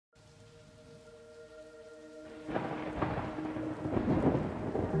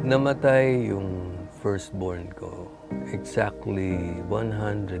Namatay yung firstborn ko exactly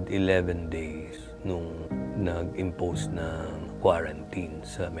 111 days nung nag-impose ng quarantine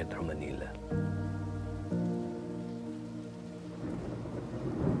sa Metro Manila.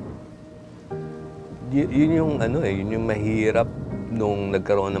 Yun yung yun yung mahirap nung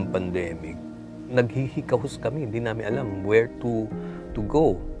nagkaroon ng pandemic. Naghihikahos kami, hindi namin alam where to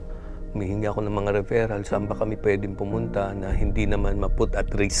go. Humihingi ako ng mga referral, saan ba kami pwedeng pumunta na hindi naman ma-put at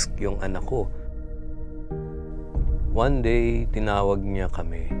risk yung anak ko. One day, tinawag niya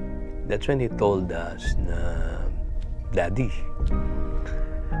kami. That's when he told us na, Daddy,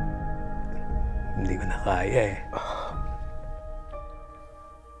 hindi ko na kaya eh.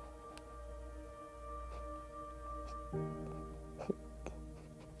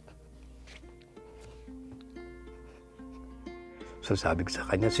 So sabi ko sa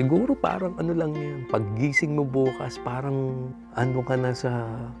kanya, siguro parang ano lang yan, paggising mo bukas, parang ano ka na sa,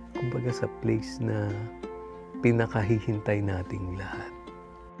 kumbaga sa place na pinakahihintay nating lahat.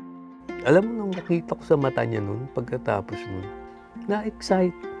 Alam mo nung nakita ko sa mata niya nun, pagkatapos nun,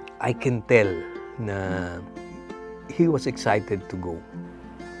 na-excite. I can tell na he was excited to go.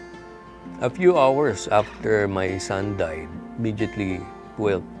 A few hours after my son died, immediately,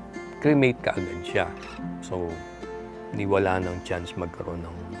 well, cremate kaagad siya. So, ni wala nang chance magkaroon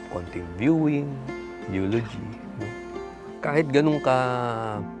ng konting viewing, eulogy. No? Kahit ganun ka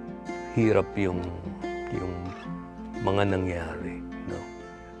hirap yung mga nangyari, no?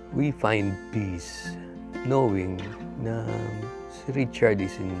 We find peace knowing na si Richard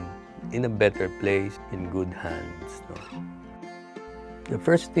is in a better place, in good hands. No? The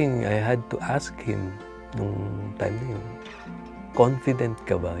first thing I had to ask him nung time na yun, confident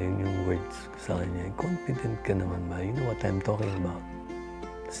ka ba? Yun yung words ko sa kanya. Confident ka naman ba? You know what I'm talking about?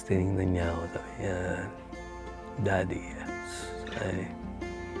 Tapos tinignan niya ako. Sabi niya, Daddy, yes.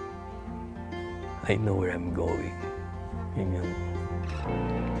 I know where I'm going. Yun yung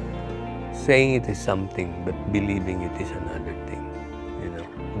saying it is something, but believing it is another thing. You know,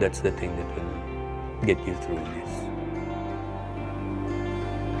 that's the thing that will get you through this.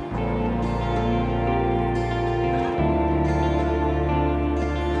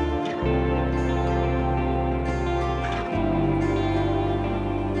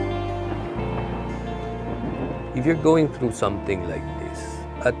 If you're going through something like this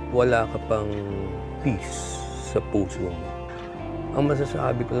at wala ka pang peace sa puso mo, ang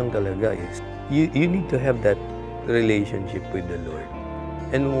masasabi ko lang talaga is you need to have that relationship with the Lord.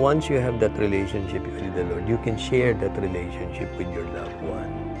 And once you have that relationship with the Lord, you can share that relationship with your loved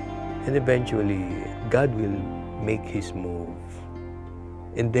one. And eventually, God will make His move.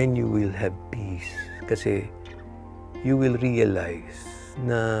 And then you will have peace. Kasi you will realize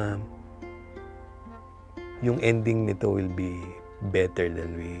na yung ending nito will be better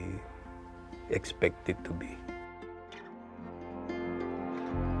than we expect it to be.